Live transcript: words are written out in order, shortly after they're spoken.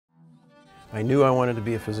I knew I wanted to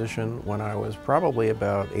be a physician when I was probably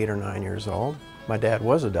about 8 or 9 years old. My dad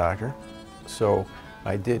was a doctor, so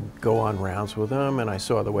I did go on rounds with him and I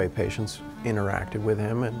saw the way patients interacted with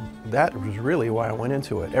him, and that was really why I went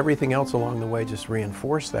into it. Everything else along the way just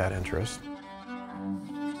reinforced that interest.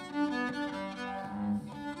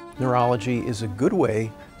 Neurology is a good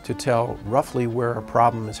way to tell roughly where a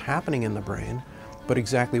problem is happening in the brain, but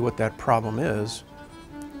exactly what that problem is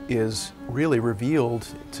really revealed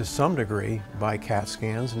to some degree by CAT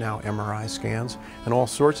scans, now MRI scans, and all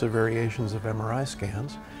sorts of variations of MRI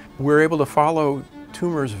scans. We're able to follow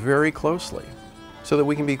tumors very closely so that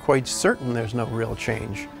we can be quite certain there's no real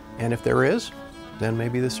change. And if there is, then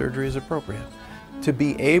maybe the surgery is appropriate. To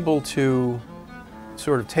be able to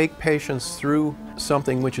sort of take patients through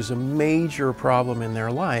something which is a major problem in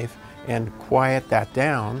their life and quiet that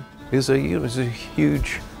down is a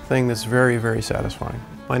huge thing that's very, very satisfying.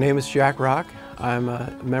 My name is Jack Rock. I'm a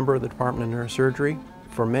member of the Department of Neurosurgery.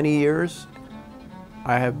 For many years,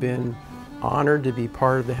 I have been honored to be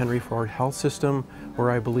part of the Henry Ford Health System, where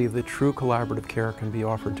I believe that true collaborative care can be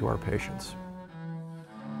offered to our patients.